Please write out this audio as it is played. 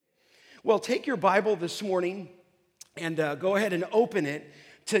Well, take your Bible this morning and go ahead and open it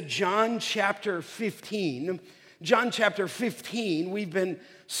to John chapter 15. John chapter 15, we've been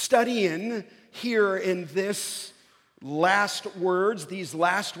studying here in these last words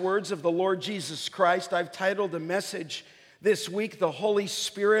of the Lord Jesus Christ. I've titled the message this week, The Holy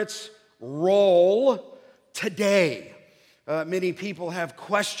Spirit's Role Today. Many people have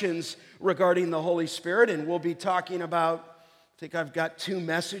questions regarding the Holy Spirit, and we'll be talking about, I think I've got two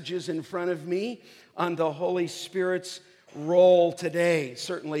messages in front of me on the Holy Spirit's role today.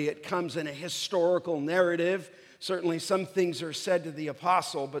 Certainly it comes in a historical narrative. Certainly some things are said to the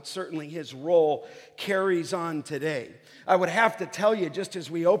apostle, but certainly his role carries on today. I would have to tell you, just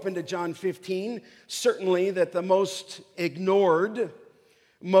as we open to John 15, certainly that the most ignored,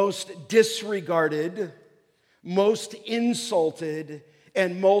 most disregarded, most insulted,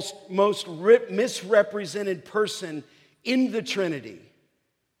 and most misrepresented person in the Trinity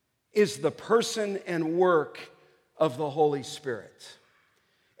is the person and work of the Holy Spirit.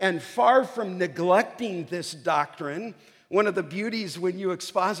 And far from neglecting this doctrine, one of the beauties when you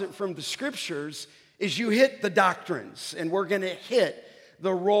exposit from the Scriptures is you hit the doctrines, and we're going to hit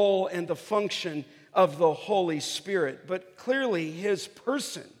the role and the function of the Holy Spirit. But clearly his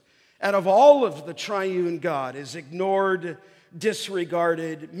person, out of all of the triune God, is ignored,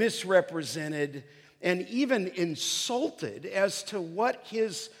 disregarded, misrepresented, and even insulted as to what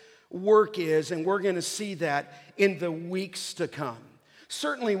his work is, and we're going to see that in the weeks to come.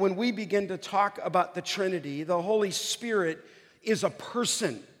 Certainly when we begin to talk about the Trinity, the Holy Spirit is a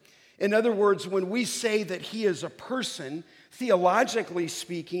person. In other words, when we say that he is a person, theologically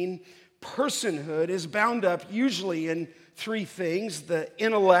speaking, personhood is bound up usually in three things: the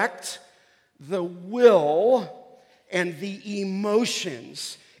intellect, the will, and the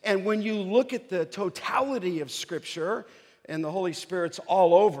emotions. And when you look at the totality of Scripture, and the Holy Spirit's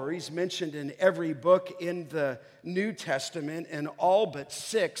all over, he's mentioned in every book in the New Testament and all but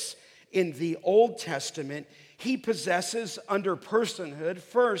 6 in the Old Testament, he possesses under personhood,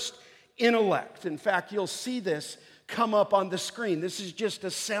 first, intellect. In fact, you'll see this come up on the screen. This is just a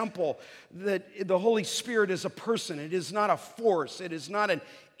sample that the Holy Spirit is a person. It is not a force. It is not an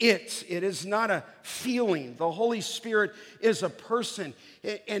it. It is not a feeling. The Holy Spirit is a person.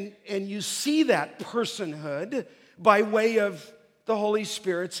 And you see that personhood by way of the Holy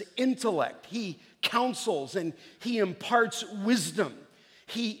Spirit's intellect. He counsels and he imparts wisdom.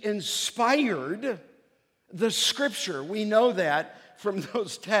 He inspired the Scripture. We know that from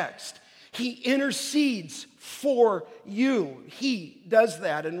those texts. He intercedes for you. He does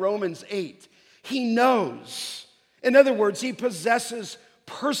that in Romans 8. He knows. In other words, he possesses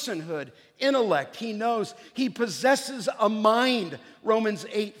personhood, intellect. He knows. He possesses a mind. Romans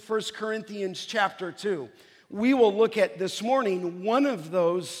 8, 1 Corinthians chapter 2. We will look at this morning one of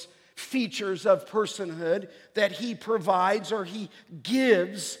those features of personhood that he provides or he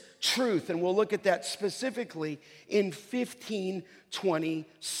gives truth. And we'll look at that specifically in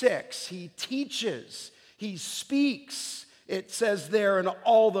 15:26. He teaches, he speaks. It says there in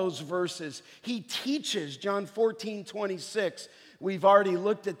all those verses. He teaches, John 14:26. We've already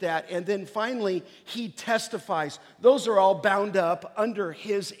looked at that. And then finally, he testifies. Those are all bound up under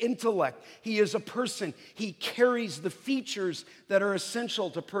his intellect. He is a person. He carries the features that are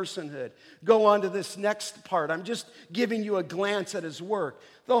essential to personhood. Go on to this next part. I'm just giving you a glance at his work.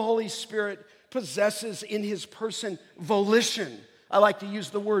 The Holy Spirit possesses in his person volition. I like to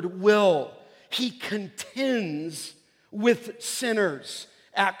use the word will. He contends with sinners.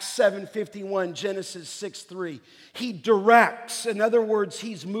 Acts 7:51, Genesis 6:3. He directs. In other words,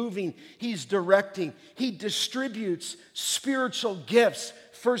 he's moving, he's directing. He distributes spiritual gifts.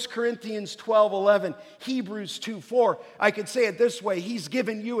 1 Corinthians 12:11, Hebrews 2:4. I could say it this way: he's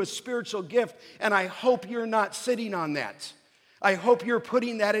given you a spiritual gift, and I hope you're not sitting on that. I hope you're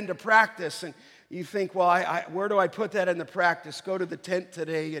putting that into practice. And you think, well, where do I put that into practice? Go to the tent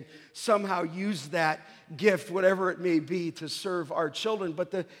today and somehow use that gift, whatever it may be, to serve our children.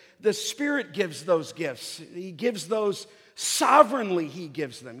 But the Spirit gives those gifts. He gives those sovereignly. He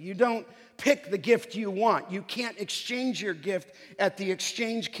gives them. You don't pick the gift you want. You can't exchange your gift at the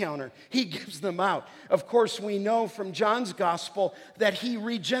exchange counter. He gives them out. Of course, we know from John's gospel that he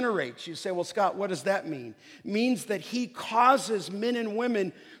regenerates. You say, well, Scott, what does that mean? It means that he causes men and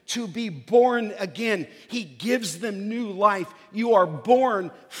women to be born again. He gives them new life. You are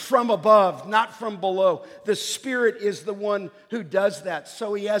born from above, not from below. The Spirit is the one who does that.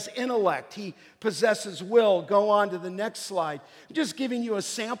 So he has intellect. He possesses will. Go on to the next slide. I'm just giving you a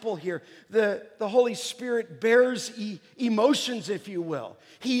sample here. The Holy Spirit bears emotions, if you will.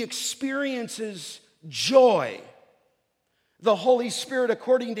 He experiences joy. The Holy Spirit,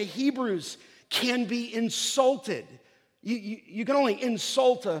 according to Hebrews, can be insulted. You can only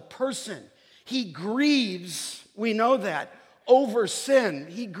insult a person. He grieves, we know that, over sin.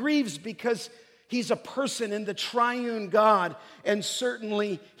 He grieves because he's a person in the triune God, and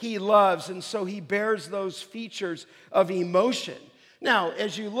certainly he loves, and so he bears those features of emotion. Now,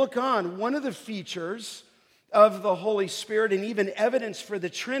 as you look on, one of the features of the Holy Spirit and even evidence for the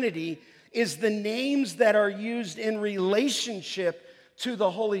Trinity is the names that are used in relationship to the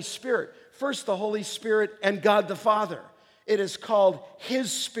Holy Spirit. First, the Holy Spirit and God the Father. It is called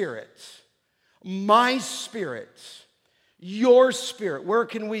His Spirit, my Spirit, your Spirit. Where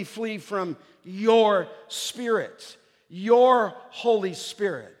can we flee from your Spirit? Your Holy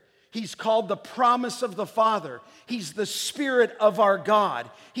Spirit. He's called the promise of the Father. He's the Spirit of our God.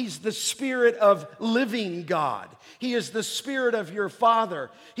 He's the Spirit of living God. He is the Spirit of your Father.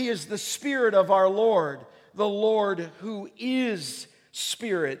 He is the Spirit of our Lord, the Lord who is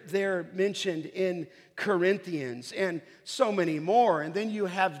Spirit, there mentioned in Corinthians, and so many more. And then you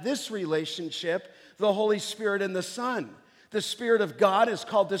have this relationship, the Holy Spirit and the Son. The Spirit of God is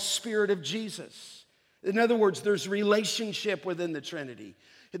called the Spirit of Jesus. In other words, there's relationship within the Trinity.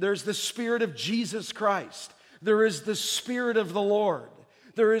 There's the Spirit of Jesus Christ. There is the Spirit of the Lord.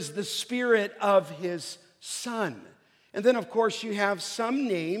 There is the Spirit of His Son. And then, of course, you have some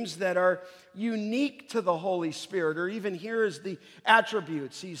names that are unique to the Holy Spirit, or even here is the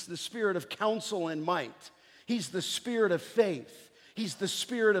attributes. He's the Spirit of counsel and might. He's the Spirit of faith. He's the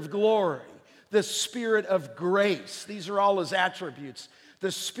Spirit of glory. The Spirit of grace. These are all His attributes.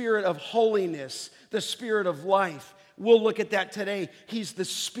 The Spirit of holiness. The Spirit of life. We'll look at that today. He's the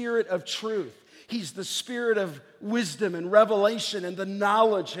Spirit of truth. He's the Spirit of wisdom and revelation and the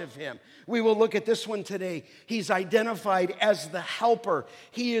knowledge of Him. We will look at this one today. He's identified as the helper.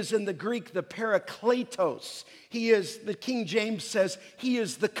 He is in the Greek the parakletos. He is, the King James says, He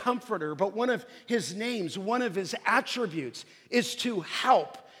is the comforter. But one of His names, one of His attributes is to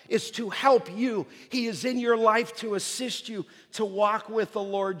help. Is to help you. He is in your life to assist you to walk with the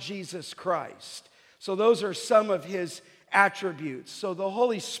Lord Jesus Christ. So those are some of His attributes. So the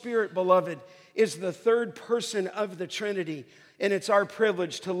Holy Spirit, beloved, is the third person of the Trinity. And it's our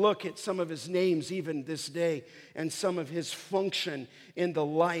privilege to look at some of His names even this day and some of His function in the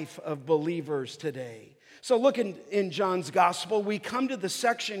life of believers today. So look in John's Gospel. We come to the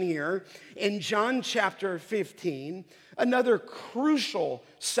section here in John chapter 15, another crucial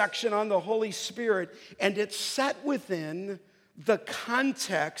section on the Holy Spirit, and it's set within the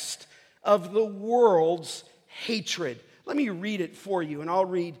context of the world's hatred. Let me read it for you, and I'll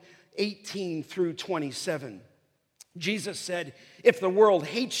read 18 through 27. Jesus said, "If the world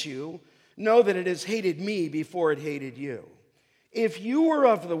hates you, know that it has hated me before it hated you. If you were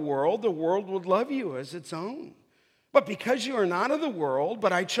of the world would love you as its own. But because you are not of the world,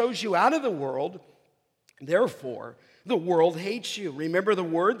 but I chose you out of the world, therefore the world hates you. Remember the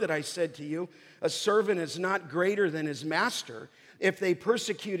word that I said to you, a servant is not greater than his master. If they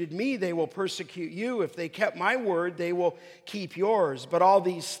persecuted me, they will persecute you. If they kept my word, they will keep yours. But all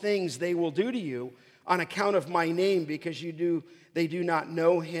these things they will do to you on account of my name, because they do not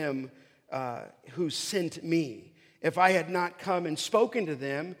know him who sent me. If I had not come and spoken to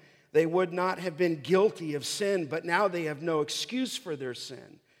them, they would not have been guilty of sin, but now they have no excuse for their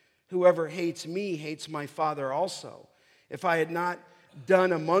sin. Whoever hates me hates my Father also. If I had not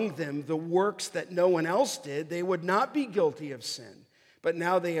done among them the works that no one else did, they would not be guilty of sin. But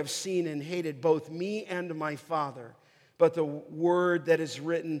now they have seen and hated both me and my Father. But the word that is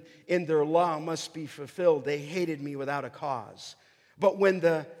written in their law must be fulfilled. They hated me without a cause. But when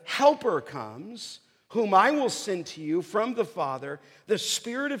the Helper comes, whom I will send to you from the Father, the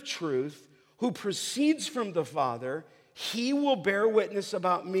Spirit of truth, who proceeds from the Father, he will bear witness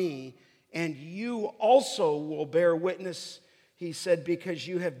about me, and you also will bear witness, he said, because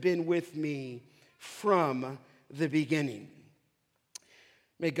you have been with me from the beginning.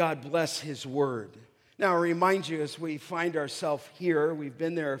 May God bless his word. Now, I remind you, as we find ourselves here, we've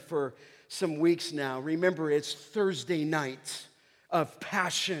been there for some weeks now. Remember, it's Thursday night of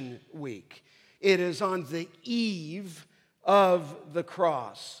Passion Week. It is on the eve of the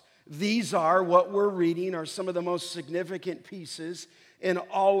cross. These are, what we're reading, are some of the most significant pieces in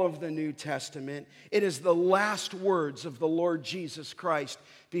all of the New Testament. It is the last words of the Lord Jesus Christ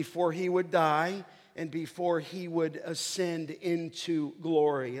before he would die and before he would ascend into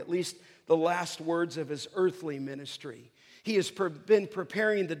glory, at least the last words of his earthly ministry. He has been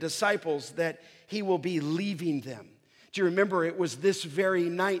preparing the disciples that he will be leaving them. Do you remember it was this very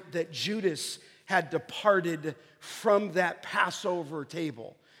night that Judas had departed from that Passover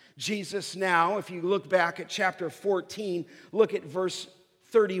table? Jesus now, if you look back at chapter 14, look at verse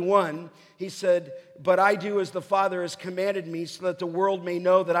 31, he said, "But I do as the Father has commanded me, so that the world may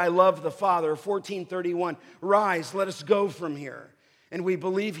know that I love the Father." 14:31, "Rise, let us go from here." And we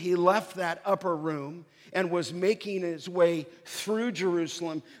believe he left that upper room and was making his way through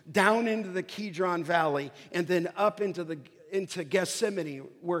Jerusalem, down into the Kidron Valley, and then up into Gethsemane,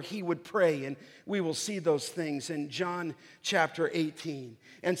 where he would pray. And we will see those things in John chapter 18.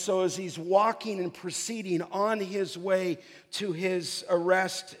 And so as he's walking and proceeding on his way to his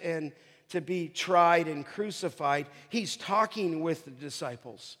arrest and to be tried and crucified, he's talking with the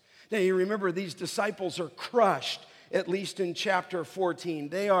disciples. Now you remember, these disciples are crushed, at least in chapter 14.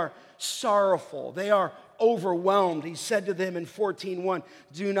 They are sorrowful. They are overwhelmed. He said to them in 14:1,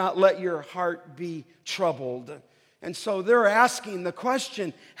 "Do not let your heart be troubled." And so they're asking the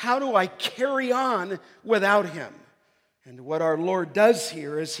question, how do I carry on without him? And what our Lord does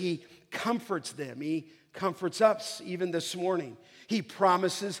here is he comforts them. He comforts us even this morning. He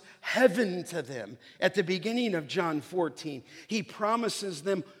promises heaven to them at the beginning of John 14. He promises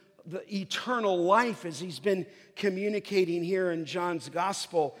them the eternal life, as he's been communicating here in John's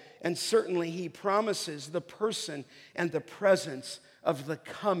gospel. And certainly he promises the person and the presence of the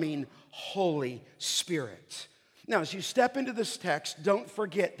coming Holy Spirit. Now, as you step into this text, don't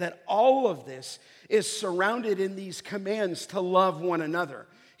forget that all of this is surrounded in these commands to love one another.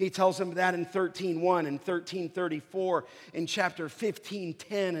 He tells them that in 13:1 and 13:34, in chapter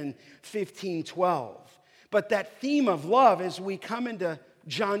 15:10 and 15:12. But that theme of love, as we come into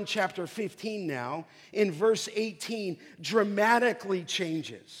John chapter 15 now, in verse 18, dramatically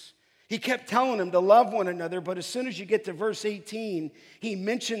changes. He kept telling them to love one another, but as soon as you get to verse 18, he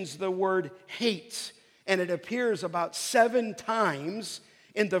mentions the word hate, and it appears about 7 times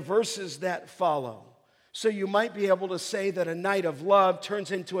in the verses that follow. So you might be able to say that a night of love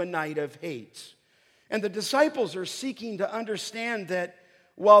turns into a night of hate. And the disciples are seeking to understand that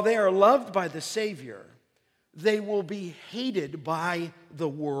while they are loved by the Savior, they will be hated by the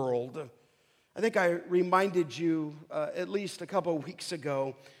world. I think I reminded you at least a couple of weeks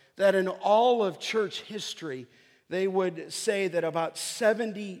ago that in all of church history, they would say that about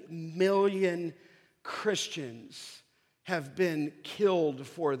 70 million Christians have been killed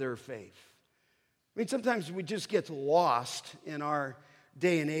for their faith. I mean, sometimes we just get lost in our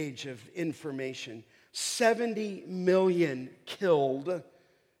day and age of information. 70 million killed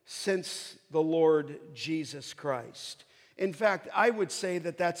since the Lord Jesus Christ. In fact, I would say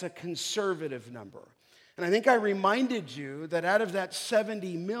that that's a conservative number. And I think I reminded you that out of that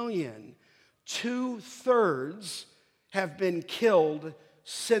 70 million, 2/3 have been killed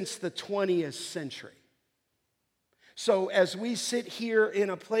since the 20th century. So as we sit here in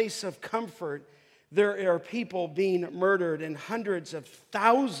a place of comfort, there are people being murdered, and hundreds of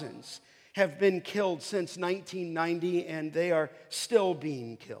thousands have been killed since 1990, and they are still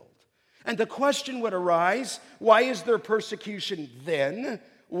being killed. And the question would arise, why is there persecution then?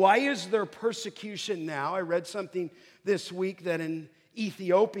 Why is there persecution now? I read something this week that in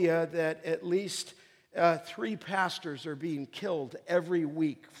Ethiopia that at least 3 pastors are being killed every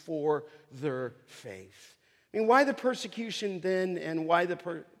week for their faith. I mean, why the persecution then and why the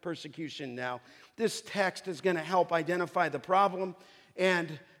persecution now? This text is going to help identify the problem,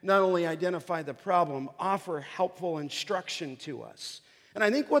 and not only identify the problem, offer helpful instruction to us. And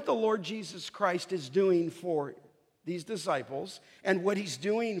I think what the Lord Jesus Christ is doing for these disciples and what he's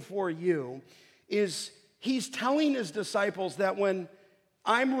doing for you is he's telling his disciples that when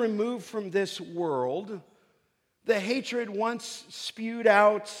I'm removed from this world, the hatred once spewed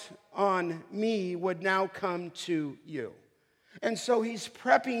out on me would now come to you. And so he's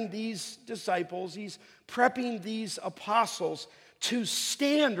prepping these disciples, he's prepping these apostles to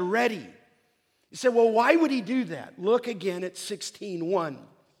stand ready. You say, well, why would he do that? Look again at 16:1.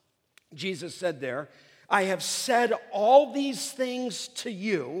 Jesus said there, I have said all these things to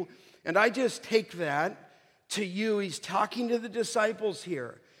you, and I just take that to you. He's talking to the disciples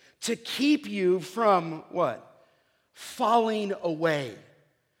here to keep you from what? Falling away.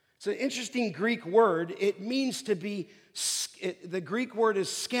 It's an interesting Greek word. It means to be, the Greek word is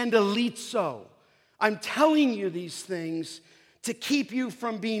skandalizo. I'm telling you these things to keep you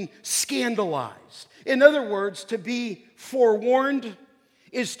from being scandalized. In other words, to be forewarned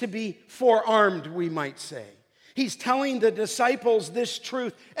is to be forearmed, we might say. He's telling the disciples this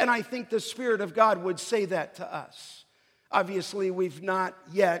truth, and I think the Spirit of God would say that to us. Obviously, we've not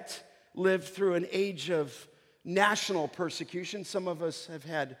yet lived through an age of national persecution. Some of us have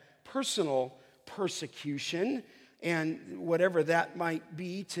had personal persecution, and whatever that might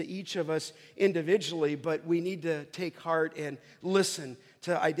be to each of us individually, but we need to take heart and listen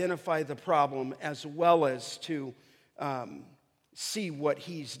to identify the problem as well as to see what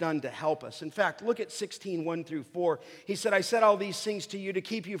he's done to help us. In fact, look at 16:1-4. He said, I said all these things to you to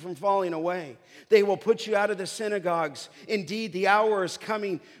keep you from falling away. They will put you out of the synagogues. Indeed, the hour is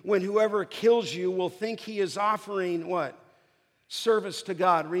coming when whoever kills you will think he is offering what? Service to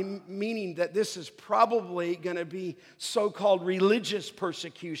God, meaning that this is probably going to be so-called religious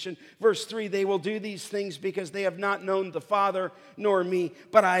persecution. Verse 3, they will do these things because they have not known the Father nor me.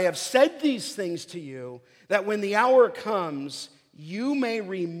 But I have said these things to you, that when the hour comes, you may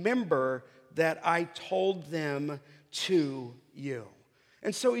remember that I told them to you.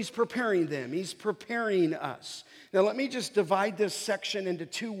 And so he's preparing them. He's preparing us. Now let me just divide this section into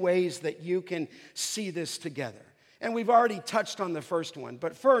two ways that you can see this together. And we've already touched on the first one.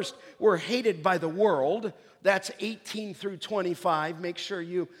 But first, we're hated by the world. That's 18-25. Make sure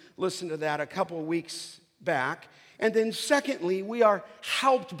you listen to that a couple of weeks back. And then secondly, we are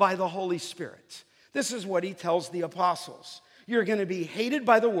helped by the Holy Spirit. This is what he tells the apostles. You're going to be hated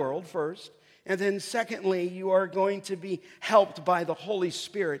by the world first. And then secondly, you are going to be helped by the Holy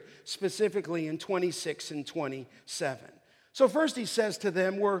Spirit, specifically in 26 and 27. So first he says to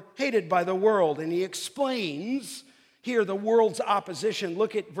them, we're hated by the world. And he explains here the world's opposition.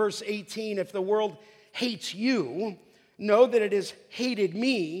 Look at verse 18. If the world hates you, know that it has hated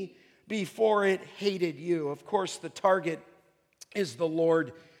me before it hated you. Of course, the target is the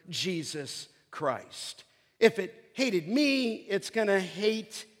Lord Jesus Christ. If it hated me, it's going to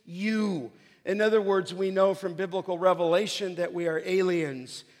hate you. In other words, we know from biblical revelation that we are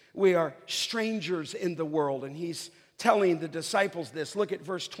aliens. We are strangers in the world. And he's telling the disciples this. Look at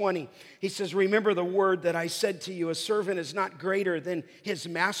verse 20. He says, remember the word that I said to you, a servant is not greater than his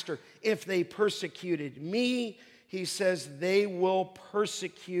master. If they persecuted me, he says, they will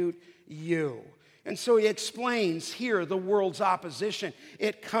persecute you. And so he explains here the world's opposition.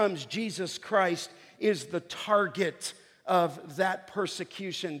 It comes, Jesus Christ is the target of that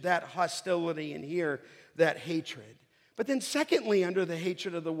persecution, that hostility, and here, that hatred. But then secondly, under the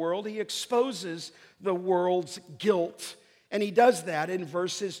hatred of the world, he exposes the world's guilt. And he does that in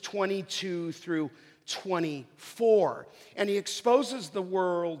verses 22-24. And he exposes the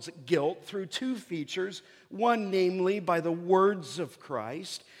world's guilt through two features. One, namely, by the words of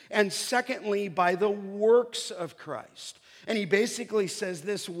Christ. And secondly, by the works of Christ. And he basically says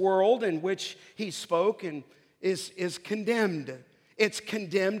this world in which he spoke and is condemned. It's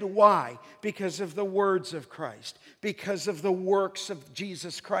condemned. Why? Because of the words of Christ. Because of the works of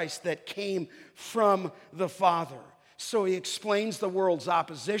Jesus Christ that came from the Father. So he explains the world's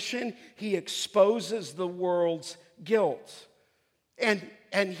opposition. He exposes the world's guilt. And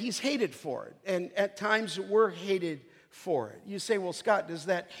he's hated for it. And at times we're hated for it. You say, well, Scott, does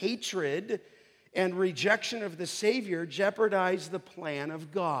that hatred and rejection of the Savior jeopardize the plan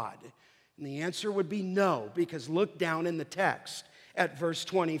of God? And the answer would be no, because look down in the text at verse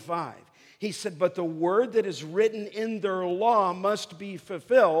 25. He said, but the word that is written in their law must be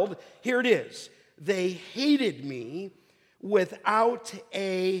fulfilled. Here it is. They hated me without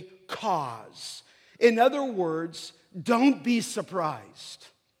a cause. In other words, don't be surprised.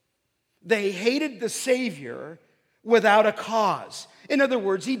 They hated the Savior without a cause. In other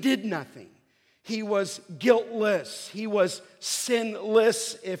words, he did nothing. He was guiltless. He was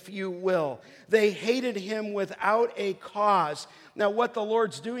sinless, if you will. They hated him without a cause. Now, what the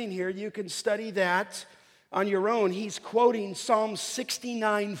Lord's doing here, you can study that on your own. He's quoting Psalm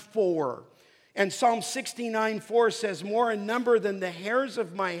 69:4. And Psalm 69:4 says, more in number than the hairs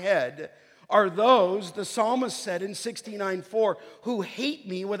of my head are those, the psalmist said in 69:4, who hate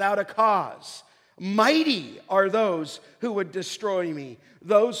me without a cause. Mighty are those who would destroy me,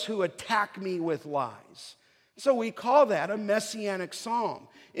 those who attack me with lies. So we call that a messianic psalm.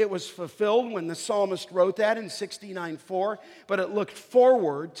 It was fulfilled when the psalmist wrote that in 69:4, but it looked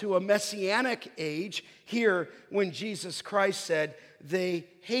forward to a messianic age here when Jesus Christ said, they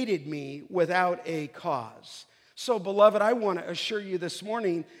hated me without a cause. So, beloved, I want to assure you this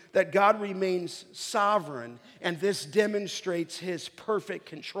morning that God remains sovereign, and this demonstrates his perfect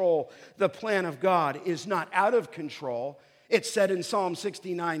control. The plan of God is not out of control. It said in Psalm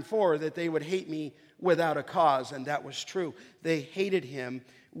 69:4 that they would hate me without a cause, and that was true. They hated him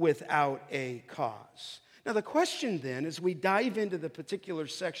without a cause. Now, the question then, as we dive into the particular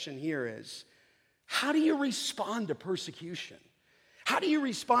section here is, how do you respond to persecution? How do you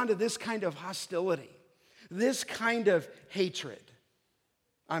respond to this kind of hostility? This kind of hatred?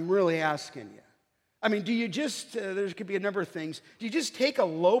 I'm really asking you. I mean, do you just, there could be a number of things. Do you just take a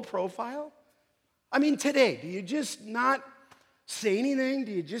low profile? I mean, today, do you just not say anything?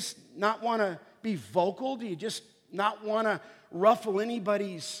 Do you just not want to be vocal? Do you just not want to ruffle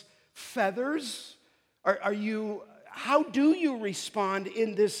anybody's feathers? How do you respond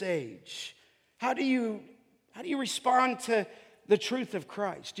in this age? How do you respond to the truth of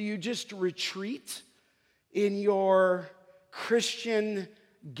Christ? Do you just retreat in your Christian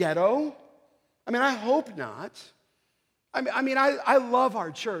ghetto? I mean, I hope not. I love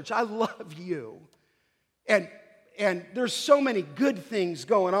our church. I love you. And there's so many good things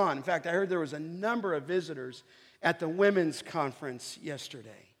going on. In fact, I heard there was a number of visitors at the women's conference yesterday.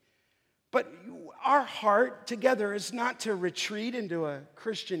 But our heart together is not to retreat into a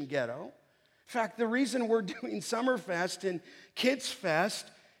Christian ghetto. In fact, the reason we're doing Summerfest and Kids Fest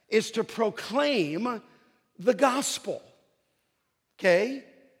is to proclaim the gospel, okay?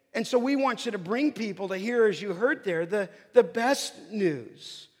 And so we want you to bring people to hear, as you heard there, the best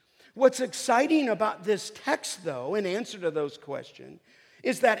news. What's exciting about this text, though, in answer to those questions,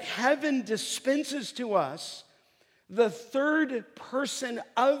 is that heaven dispenses to us the third person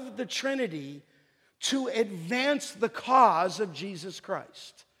of the Trinity to advance the cause of Jesus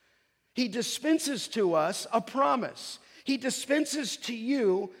Christ. He dispenses to us a promise. He dispenses to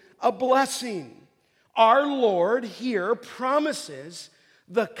you a blessing. Our Lord here promises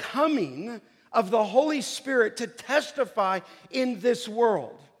the coming of the Holy Spirit to testify in this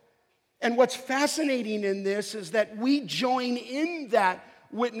world. And what's fascinating in this is that we join in that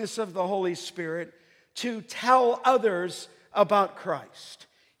witness of the Holy Spirit to tell others about Christ.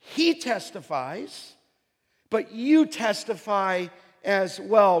 He testifies, but you testify as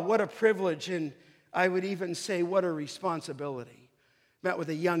well. What a privilege, and I would even say what a responsibility. Met with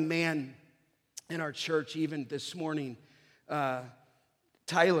a young man in our church even this morning,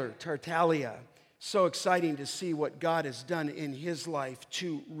 Tyler Tartaglia. So exciting to see what God has done in his life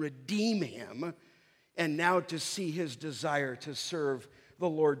to redeem him, and now to see his desire to serve the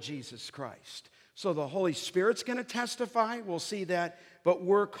Lord Jesus Christ. So the Holy Spirit's going to testify. We'll see that, but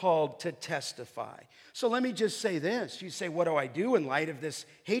we're called to testify. So let me just say this. You say, what do I do in light of this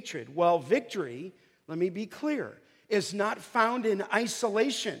hatred? Well, victory, let me be clear, is not found in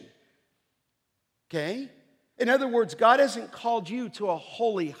isolation. Okay? In other words, God hasn't called you to a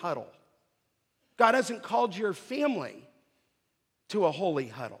holy huddle. God hasn't called your family to a holy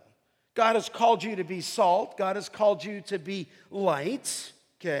huddle. God has called you to be salt. God has called you to be light.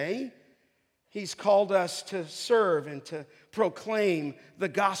 Okay? He's called us to serve and to proclaim the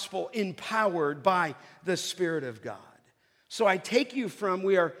gospel empowered by the Spirit of God. So I take you from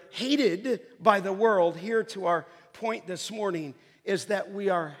we are hated by the world here to our point this morning is that we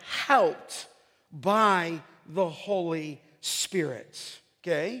are helped by the Holy Spirit.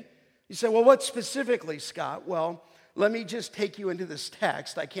 Okay? You say, well, what specifically, Scott? Well, let me just take you into this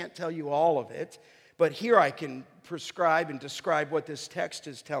text. I can't tell you all of it, but here I can prescribe and describe what this text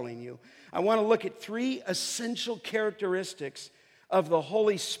is telling you. I want to look at three essential characteristics of the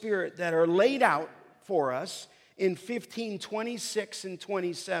Holy Spirit that are laid out for us in 15, 26, and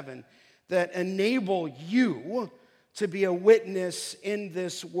 27 that enable you to be a witness in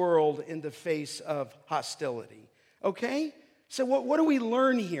this world in the face of hostility. Okay? So what do we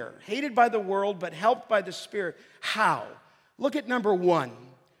learn here? Hated by the world, but helped by the Spirit. How? Look at number one.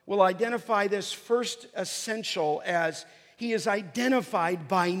 We'll identify this first essential as he is identified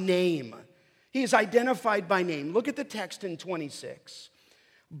by name. He is identified by name. Look at the text in 26.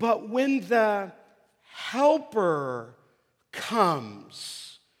 But when the Helper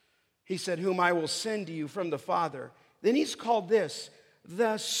comes, he said, whom I will send to you from the Father. Then he's called this,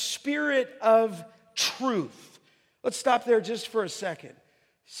 the Spirit of truth. Let's stop there just for a second.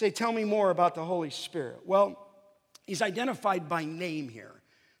 Say, tell me more about the Holy Spirit. Well, he's identified by name here.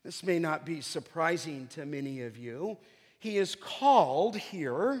 This may not be surprising to many of you. He is called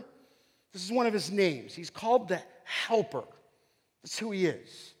here, this is one of his names. He's called the Helper. That's who he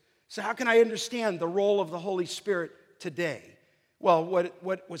is. So how can I understand the role of the Holy Spirit today? Well,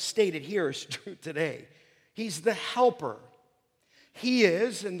 what was stated here is true today. He's the helper. He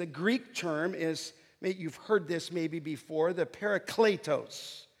is, and the Greek term is, you've heard this maybe before, the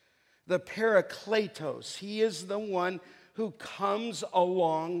parakletos. The parakletos. He is the one who comes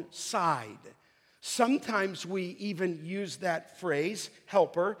alongside. Sometimes we even use that phrase,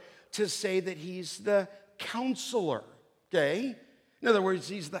 helper, to say that he's the counselor, okay? In other words,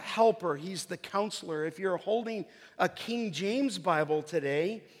 he's the helper, he's the counselor. If you're holding a King James Bible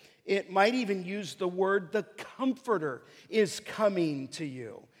today, it might even use the word the comforter is coming to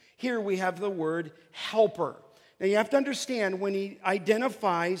you. Here we have the word helper. Now you have to understand when he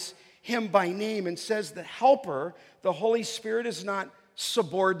identifies him by name and says the helper, the Holy Spirit is not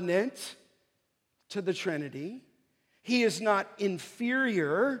subordinate to the Trinity. He is not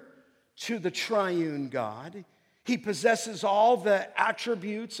inferior to the triune God. He possesses all the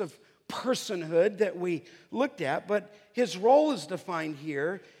attributes of personhood that we looked at, but his role is defined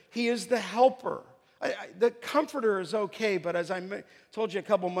here. He is the helper. The comforter is okay, but as I told you a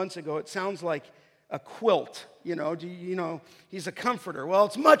couple months ago, it sounds like a quilt. He's a comforter. Well,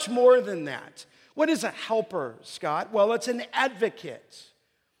 it's much more than that. What is a helper, Scott? Well, it's an advocate.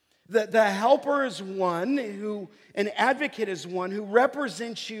 The helper is an advocate is one who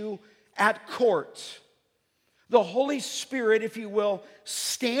represents you at court. The Holy Spirit, if you will,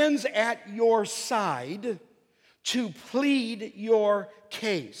 stands at your side to plead your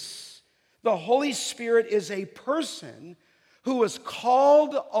case. The Holy Spirit is a person who is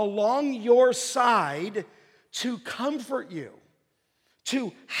called along your side to comfort you,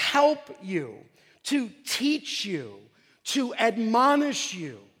 to help you, to teach you, to admonish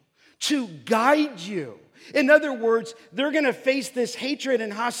you, to guide you. In other words, they're going to face this hatred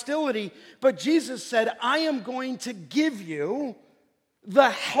and hostility, but Jesus said, I am going to give you the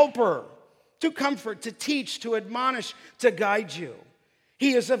helper to comfort, to teach, to admonish, to guide you.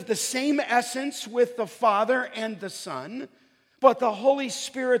 He is of the same essence with the Father and the Son, but the Holy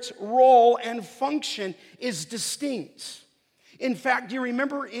Spirit's role and function is distinct. In fact, do you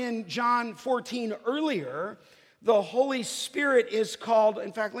remember in John 14 earlier, the Holy Spirit is called,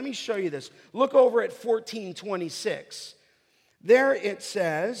 in fact, let me show you this. Look over at 14:26. There it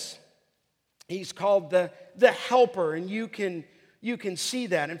says, he's called the helper, and you can see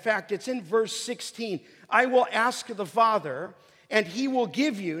that. In fact, it's in verse 16. I will ask the Father, and he will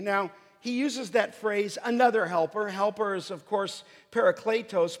give you. Now, he uses that phrase, another helper. Helper is, of course,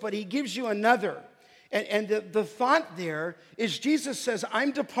 parakletos, but he gives you another. And the thought there is Jesus says,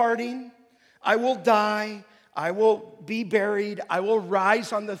 I'm departing, I will die, I will be buried, I will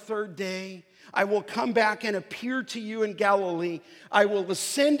rise on the third day, I will come back and appear to you in Galilee, I will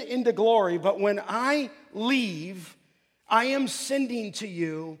ascend into glory, but when I leave, I am sending to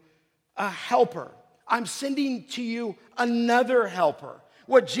you a helper. I'm sending to you another helper.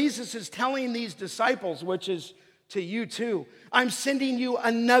 What Jesus is telling these disciples, which is to you too, I'm sending you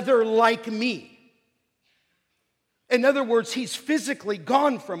another like me. In other words, he's physically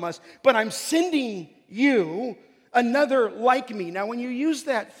gone from us, but I'm sending you another like me. Now, when you use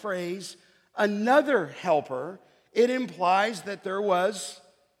that phrase, another helper, it implies that there was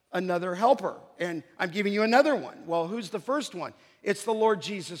another helper. And I'm giving you another one. Well, who's the first one? It's the Lord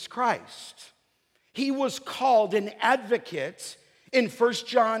Jesus Christ. He was called an advocate in 1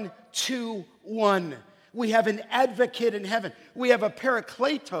 John 2:1. We have an advocate in heaven. We have a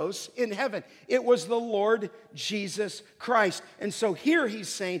parakletos in heaven. It was the Lord Jesus Christ. And so here he's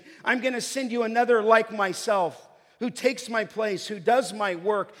saying, I'm going to send you another like myself, who takes my place, who does my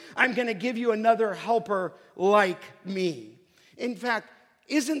work. I'm going to give you another helper like me. In fact,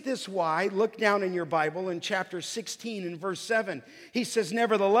 isn't this why, look down in your Bible in chapter 16 and verse 7, he says,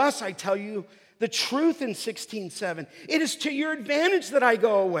 nevertheless, I tell you the truth in 16:7. It is to your advantage that I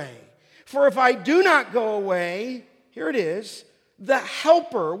go away. For if I do not go away, here it is, the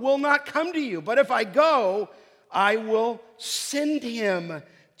helper will not come to you. But if I go, I will send him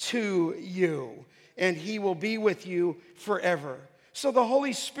to you, and he will be with you forever. So the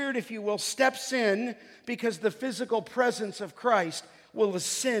Holy Spirit, if you will, steps in because the physical presence of Christ will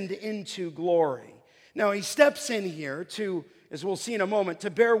ascend into glory. Now, he steps in here to, as we'll see in a moment, to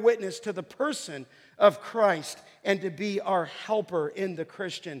bear witness to the person of Christ and to be our helper in the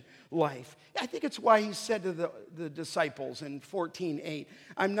Christian life. I think it's why he said to the disciples in 14:8,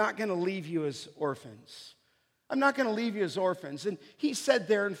 I'm not going to leave you as orphans. I'm not going to leave you as orphans. And he said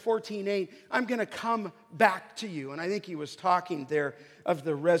there in 14:8, I'm going to come back to you. And I think he was talking there of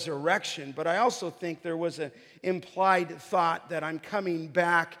the resurrection, but I also think there was an implied thought that I'm coming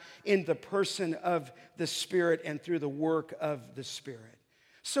back in the person of the Spirit and through the work of the Spirit.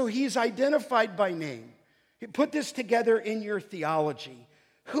 So he's identified by name. Put this together in your theology.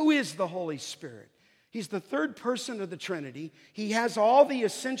 Who is the Holy Spirit? He's the third person of the Trinity. He has all the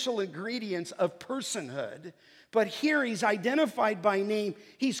essential ingredients of personhood, but here he's identified by name.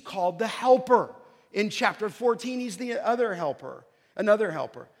 He's called the helper. In chapter 14, he's the other helper, another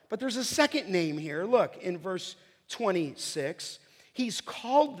helper. But there's a second name here. Look, in verse 26, he's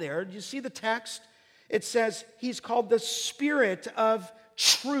called there. Do you see the text? It says he's called the Spirit of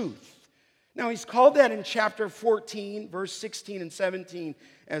truth. Now, he's called that in chapter 14, verse 16 and 17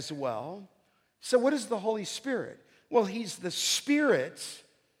 as well. So what is the Holy Spirit? Well, he's the Spirit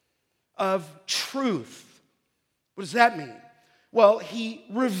of truth. What does that mean? Well, he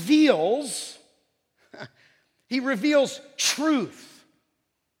reveals truth.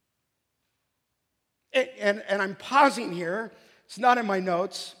 And I'm pausing here. It's not in my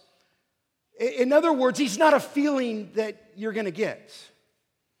notes. In other words, he's not a feeling that you're going to get.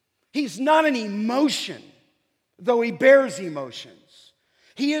 He's not an emotion, though he bears emotions.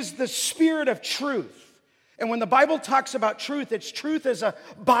 He is the Spirit of truth. And when the Bible talks about truth, it's truth as a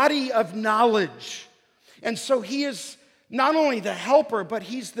body of knowledge. And so he is not only the helper, but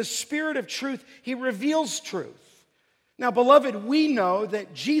he's the Spirit of truth. He reveals truth. Now, beloved, we know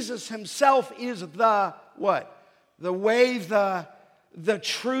that Jesus himself is the what? The way, the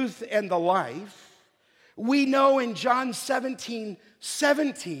truth, and the life. We know in John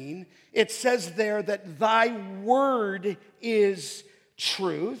 17:17, it says there that thy word is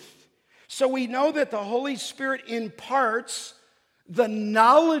truth. So we know that the Holy Spirit imparts the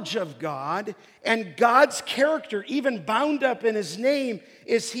knowledge of God, and God's character, even bound up in his name,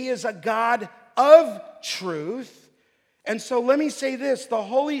 is he is a God of truth. And so let me say this, the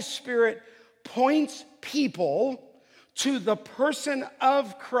Holy Spirit points people to the person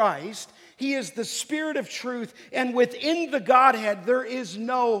of Christ. He is the Spirit of truth, and within the Godhead there is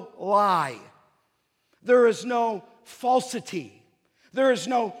no lie. There is no falsity. There is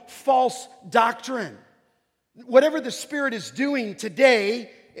no false doctrine. Whatever the Spirit is doing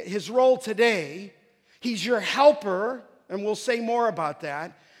today, his role today, he's your helper, and we'll say more about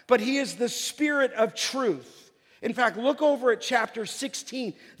that, but he is the Spirit of truth. In fact, look over at chapter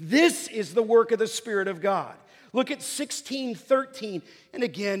 16. This is the work of the Spirit of God. Look at 16:13, and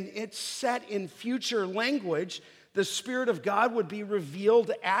again, it's set in future language. The Spirit of God would be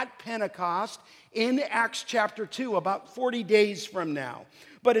revealed at Pentecost in Acts chapter 2, about 40 days from now.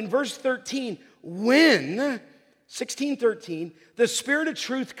 But in verse 13, when, 16:13, the Spirit of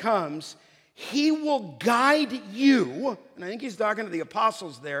truth comes, he will guide you, and I think he's talking to the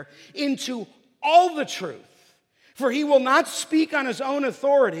apostles there, into all the truth. For he will not speak on his own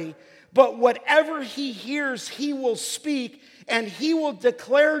authority, but whatever he hears, he will speak, and he will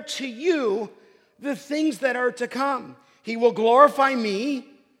declare to you the things that are to come. He will glorify me,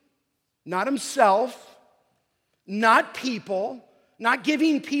 not himself, not people, not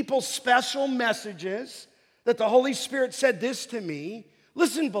giving people special messages that the Holy Spirit said this to me.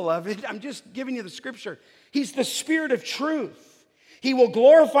 Listen, beloved, I'm just giving you the scripture. He's the Spirit of truth. He will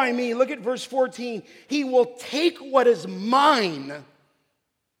glorify me. Look at verse 14. He will take what is mine.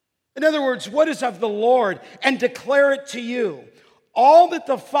 In other words, what is of the Lord, and declare it to you. All that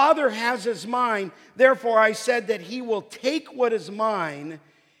the Father has is mine. Therefore, I said that he will take what is mine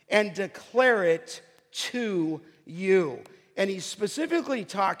and declare it to you. And he's specifically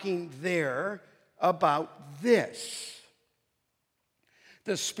talking there about this.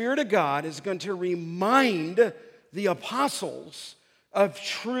 The Spirit of God is going to remind the apostles of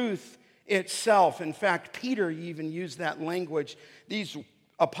truth itself. In fact, Peter even used that language. These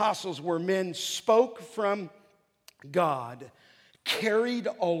apostles were men spoke from God, carried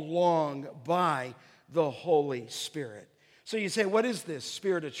along by the Holy Spirit. So you say, what is this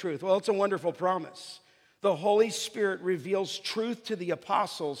Spirit of truth? Well, it's a wonderful promise. The Holy Spirit reveals truth to the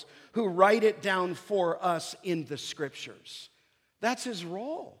apostles who write it down for us in the scriptures. That's his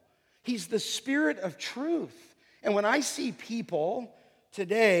role. He's the Spirit of truth. And when I see people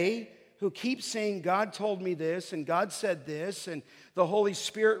today who keep saying, God told me this, and God said this, and the Holy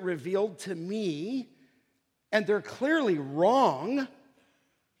Spirit revealed to me, and they're clearly wrong,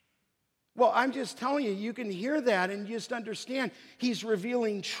 well, I'm just telling you, you can hear that and just understand he's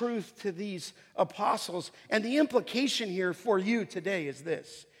revealing truth to these apostles. And the implication here for you today is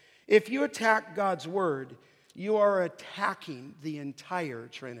this. If you attack God's word, you are attacking the entire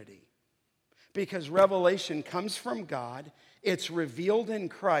Trinity. Because revelation comes from God, it's revealed in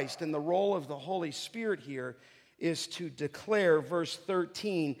Christ, and the role of the Holy Spirit here is to declare, verse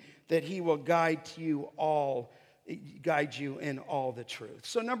 13, that he will guide you in all the truth.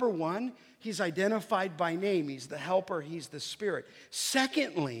 So number one, he's identified by name. He's the helper, he's the Spirit.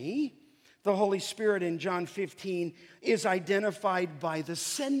 Secondly, the Holy Spirit in John 15 is identified by the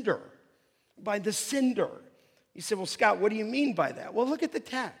sender. By the sender. You say, well, Scott, what do you mean by that? Well, look at the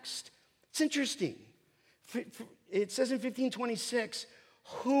text. It's interesting. It says in 15:26,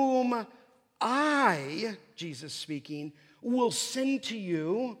 whom I, Jesus speaking, will send to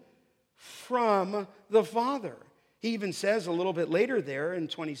you from the Father. He even says a little bit later there in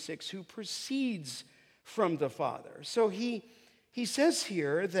 26, who proceeds from the Father. So he says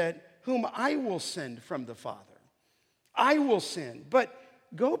here that whom I will send from the Father. I will send. But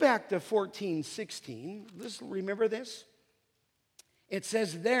go back to 14:16. Remember this? It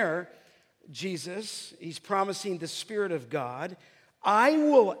says there, Jesus, he's promising the Spirit of God. I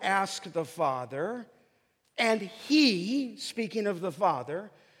will ask the Father, and he, speaking of the Father,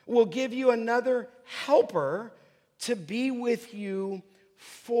 will give you another helper to be with you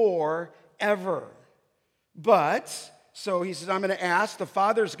forever. But, so he says, I'm going to ask, the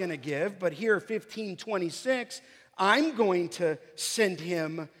Father's going to give, but here, 15:26, I'm going to send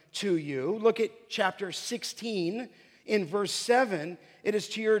him to you. Look at chapter 16 in verse 7. It is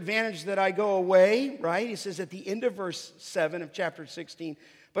to your advantage that I go away, right? He says at the end of verse 7 of chapter 16,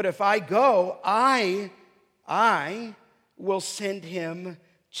 but if I go, I will send him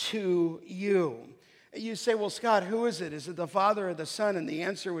to you. You say, well, Scott, who is it? Is it the Father or the Son? And the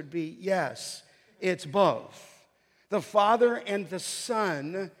answer would be yes, it's both. The Father and the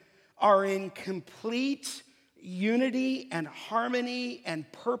Son are in complete unity and harmony and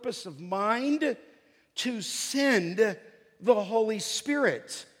purpose of mind to send the Holy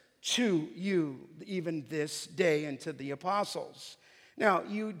Spirit to you even this day and to the apostles. Now,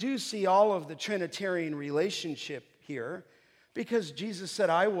 you do see all of the Trinitarian relationship here because Jesus said,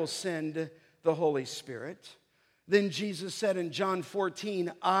 I will send the Holy Spirit. Then Jesus said in John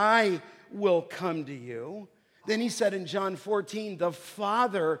 14, I will come to you. Then he said in John 14, the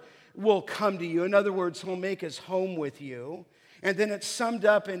Father will come to you. In other words, he'll make his home with you. And then it's summed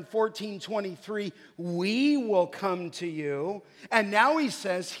up in 14:23, we will come to you. And now he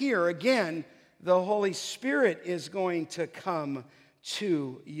says here again, the Holy Spirit is going to come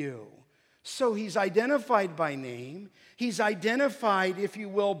to you. So he's identified by name. He's identified, if you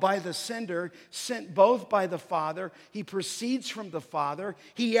will, by the sender, sent both by the Father. He proceeds from the Father.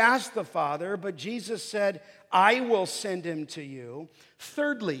 He asked the Father, but Jesus said, I will send him to you.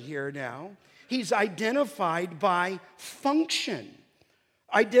 Thirdly, here now, he's identified by function.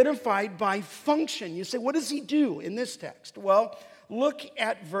 Identified by function. You say, what does he do in this text? Well, look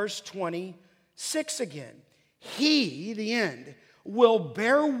at verse 26 again. He, the end, will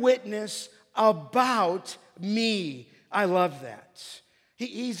bear witness about me. I love that.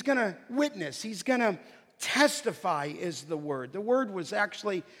 He's going to witness. He's going to testify is the word. The word was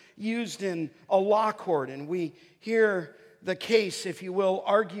actually used in a law court, and we hear the case, if you will,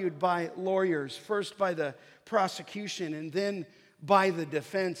 argued by lawyers, first by the prosecution and then by the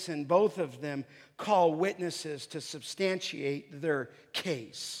defense, and both of them call witnesses to substantiate their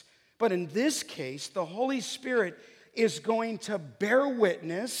case. But in this case, the Holy Spirit is going to bear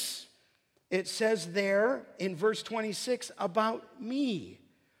witness, it says there in verse 26, about me.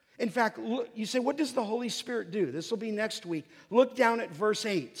 In fact, look, you say, what does the Holy Spirit do? This will be next week. Look down at verse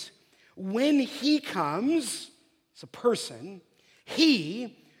 8. When he comes, it's a person,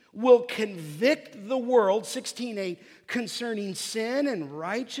 he will convict the world, 16:8, concerning sin and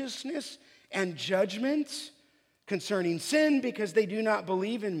righteousness and judgment. Concerning sin, because they do not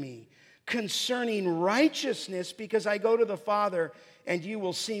believe in me. Concerning righteousness, because I go to the Father and you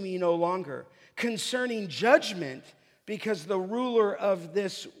will see me no longer. Concerning judgment, because the ruler of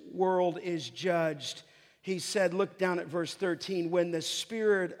this world is judged. He said, look down at verse 13, when the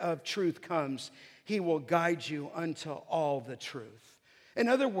Spirit of truth comes, he will guide you unto all the truth. In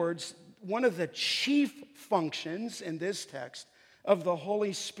other words, one of the chief functions in this text of the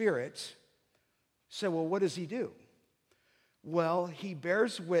Holy Spirit, so well, what does he do? Well, he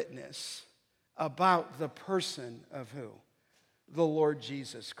bears witness about the person of who? The Lord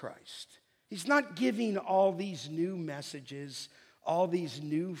Jesus Christ. He's not giving all these new messages, all these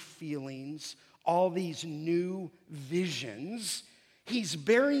new feelings, all these new visions. He's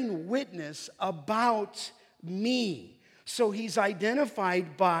bearing witness about me. So he's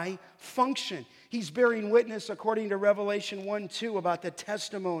identified by function. He's bearing witness, according to Revelation 1:2, about the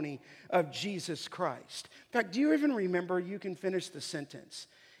testimony of Jesus Christ. In fact, do you even remember, you can finish the sentence.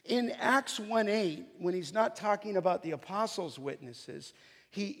 In Acts 1:8, when he's not talking about the apostles' witnesses,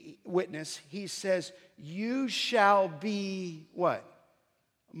 he says, you shall be what?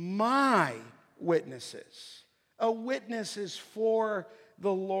 My witnesses. A witness is for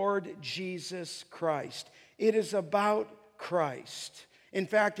the Lord Jesus Christ. It is about Christ. In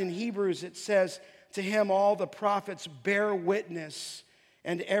fact, in Hebrews it says, to him all the prophets bear witness,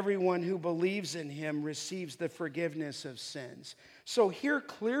 and everyone who believes in him receives the forgiveness of sins. So here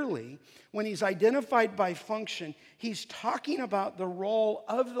clearly, when he's identified by function, he's talking about the role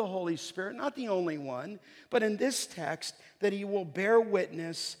of the Holy Spirit, not the only one, but in this text, that he will bear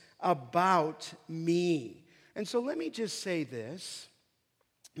witness about me. And so let me just say this.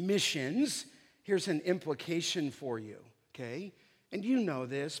 Missions, here's an implication for you, okay? And you know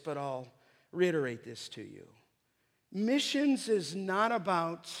this, but I'll reiterate this to you. Missions is not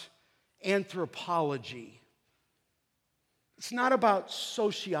about anthropology. It's not about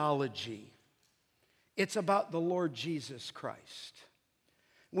sociology. It's about the Lord Jesus Christ.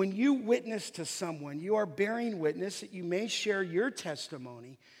 When you witness to someone, you are bearing witness that you may share your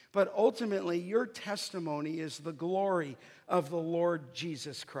testimony, but ultimately your testimony is the glory of the Lord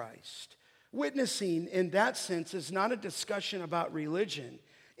Jesus Christ. Witnessing in that sense is not a discussion about religion.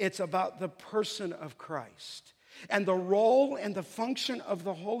 It's about the person of Christ. And the role and the function of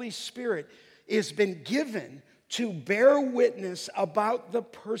the Holy Spirit has been given to bear witness about the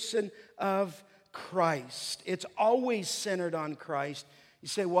person of Christ. It's always centered on Christ. You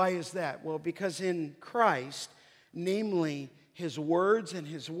say, why is that? Well, because in Christ, namely his words and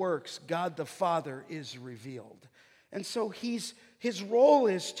his works, God the Father is revealed. And so his role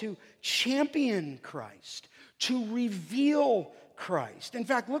is to champion Christ, to reveal Christ. In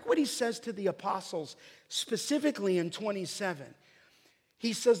fact, look what he says to the apostles, specifically in 27.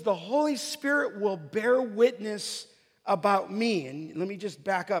 He says, the Holy Spirit will bear witness about me. And let me just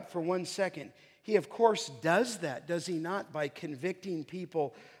back up for 1 second. He, of course, does that, does he not, by convicting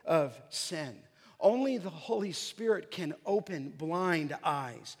people of sin. Only the Holy Spirit can open blind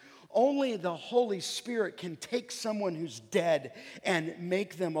eyes. Only the Holy Spirit can take someone who's dead and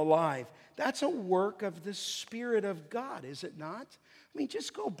make them alive. That's a work of the Spirit of God, is it not? I mean,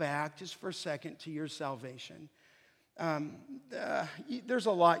 just go back just for a second to your salvation. There's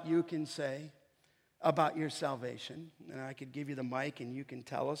a lot you can say about your salvation. And I could give you the mic and you can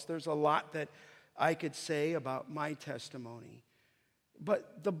tell us. There's a lot that I could say about my testimony.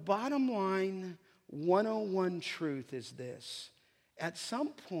 But the bottom line 101 truth is this. At some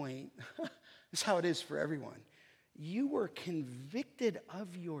point, this is how it is for everyone, you were convicted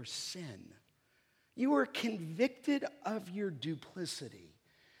of your sin. You were convicted of your duplicity.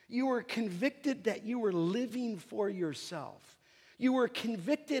 You were convicted that you were living for yourself. You were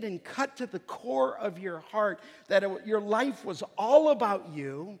convicted and cut to the core of your heart that your life was all about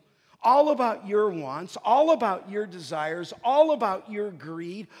you, all about your wants, all about your desires, all about your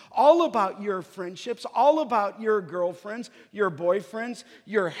greed, all about your friendships, all about your girlfriends, your boyfriends,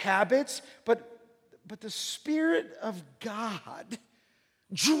 your habits. But the Spirit of God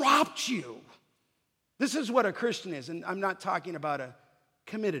dropped you. This is what a Christian is, and I'm not talking about a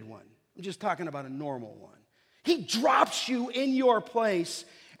committed one. I'm just talking about a normal one. He drops you in your place,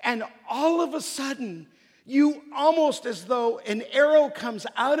 and all of a sudden, you almost as though an arrow comes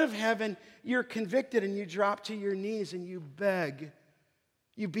out of heaven, you're convicted and you drop to your knees and you beg.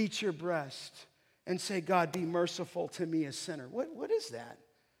 You beat your breast and say, God, be merciful to me, a sinner. What is that?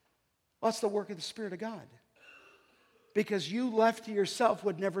 Well, that's the work of the Spirit of God. Because you left to yourself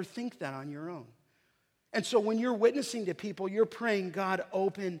would never think that on your own. And so when you're witnessing to people, you're praying, God,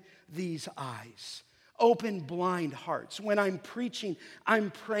 open these eyes. Open blind hearts. When I'm preaching, I'm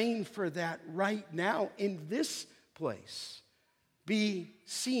praying for that right now in this place. Be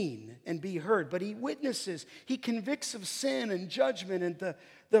seen and be heard. But he witnesses, he convicts of sin and judgment and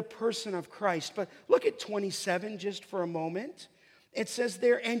the person of Christ. But look at 27 just for a moment. It says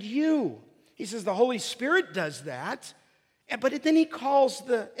there, and you. He says the Holy Spirit does that. But then he calls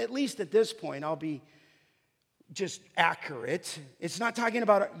at least at this point, I'll be just accurate. It's not talking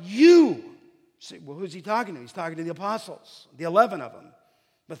about you. Say, well, who's he talking to? He's talking to the apostles, the 11 of them.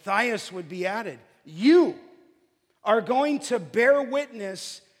 Matthias would be added. You are going to bear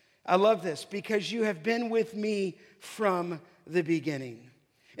witness, I love this, because you have been with me from the beginning.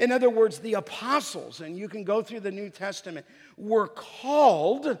 In other words, the apostles, and you can go through the New Testament, were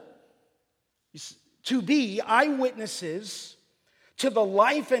called to be eyewitnesses to the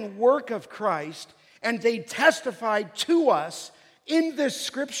life and work of Christ, and they testified to us in this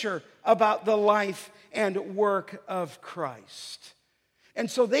scripture about the life and work of Christ. And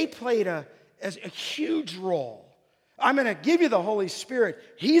so they played a huge role. I'm going to give you the Holy Spirit.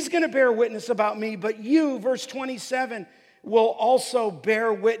 He's going to bear witness about me, but you, verse 27, will also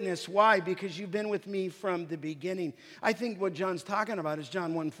bear witness. Why? Because you've been with me from the beginning. I think what John's talking about is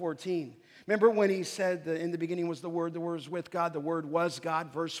John 1:14. Remember when he said that in the beginning was the Word was with God, the Word was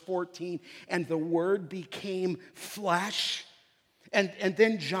God, verse 14, and the Word became flesh. And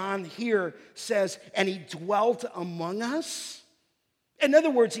then John here says, and he dwelt among us. In other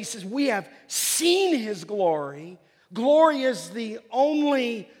words, he says, we have seen his glory. Glory is the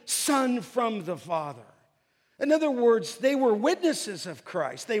only Son from the Father. In other words, they were witnesses of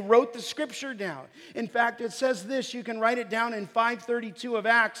Christ. They wrote the scripture down. In fact, it says this, you can write it down in 5:32 of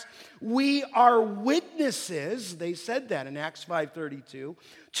Acts. We are witnesses, they said that in Acts 5:32,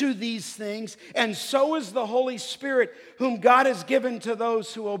 to these things, and so is the Holy Spirit, whom God has given to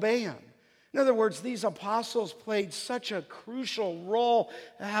those who obey him. In other words, these apostles played such a crucial role.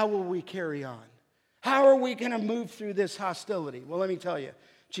 How will we carry on? How are we going to move through this hostility? Well, let me tell you.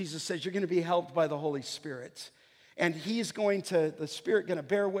 Jesus says you're going to be helped by the Holy Spirit. And the Spirit going to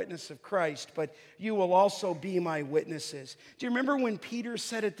bear witness of Christ, but you will also be my witnesses. Do you remember when Peter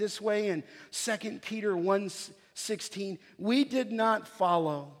said it this way in 2 Peter 1:16? We did not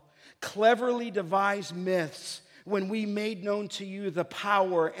follow cleverly devised myths when we made known to you the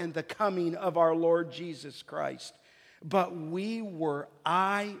power and the coming of our Lord Jesus Christ, but we were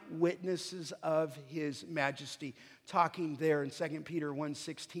eyewitnesses of his majesty. Talking there in 2 Peter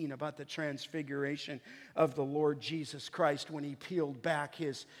 1:16 about the transfiguration of the Lord Jesus Christ when he peeled back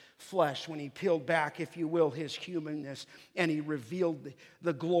his flesh, when he peeled back, if you will, his humanness, and he revealed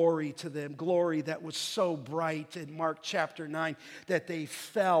the glory to them, glory that was so bright in Mark chapter 9 that they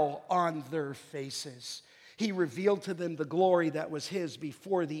fell on their faces. He revealed to them the glory that was his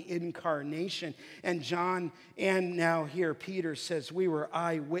before the incarnation. And John, and now here Peter says, we were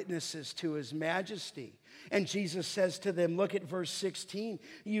eyewitnesses to his majesty. And Jesus says to them, look at verse 16,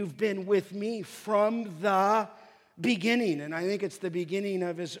 you've been with me from the beginning. And I think it's the beginning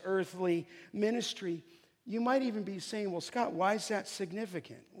of his earthly ministry. You might even be saying, well, Scott, why is that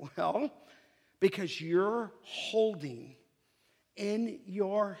significant? Well, because you're holding in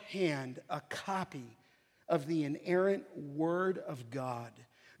your hand a copy of the inerrant Word of God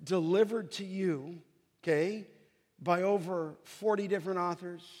delivered to you, okay, by over 40 different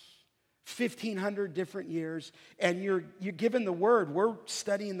authors, 1,500 different years, and you're given the Word. We're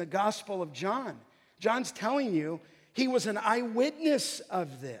studying the Gospel of John. John's telling you he was an eyewitness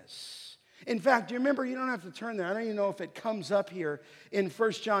of this. In fact, do you remember, you don't have to turn there. I don't even know if it comes up here in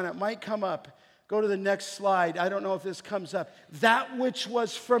 1 John. It might come up. Go to the next slide. I don't know if this comes up. That which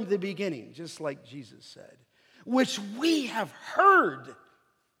was from the beginning, just like Jesus said, which we have heard,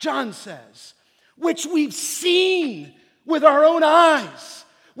 John says, which we've seen with our own eyes,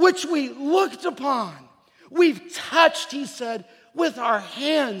 which we looked upon. We've touched, he said, with our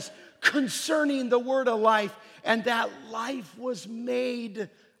hands concerning the word of life, and that life was made,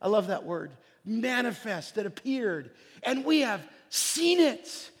 I love that word, manifest, it appeared, and we have seen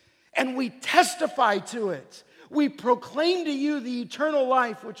it. And we testify to it. We proclaim to you the eternal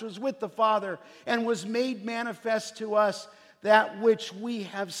life which was with the Father and was made manifest to us. That which we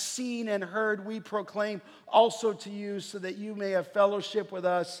have seen and heard, we proclaim also to you, so that you may have fellowship with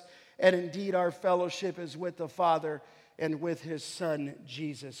us. And indeed, our fellowship is with the Father and with his Son,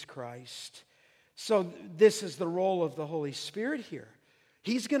 Jesus Christ. So this is the role of the Holy Spirit here.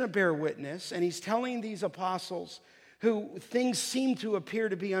 He's going to bear witness, and he's telling these apostles who things seem to appear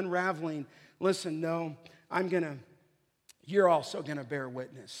to be unraveling, listen, no, you're also going to bear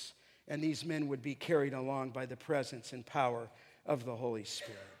witness. And these men would be carried along by the presence and power of the Holy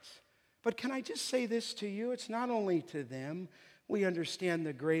Spirit. But can I just say this to you? It's not only to them. We understand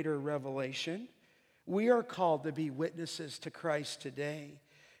the greater revelation. We are called to be witnesses to Christ today.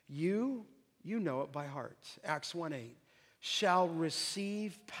 You know it by heart. Acts 1:8, shall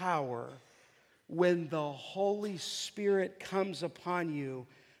receive power when the Holy Spirit comes upon you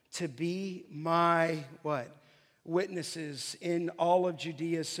to be my, what? Witnesses in all of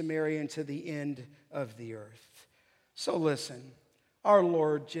Judea, Samaria, and to the end of the earth. So listen, our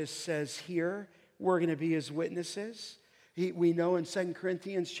Lord just says here, we're going to be his witnesses. We know in 2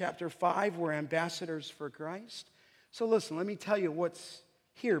 Corinthians chapter 5, we're ambassadors for Christ. So listen, let me tell you what's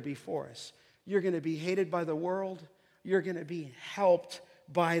here before us. You're going to be hated by the world. You're going to be helped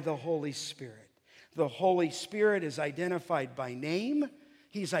by the Holy Spirit. The Holy Spirit is identified by name.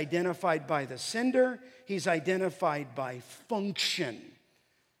 He's identified by the sender. He's identified by function.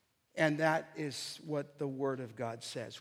 And that is what the Word of God says.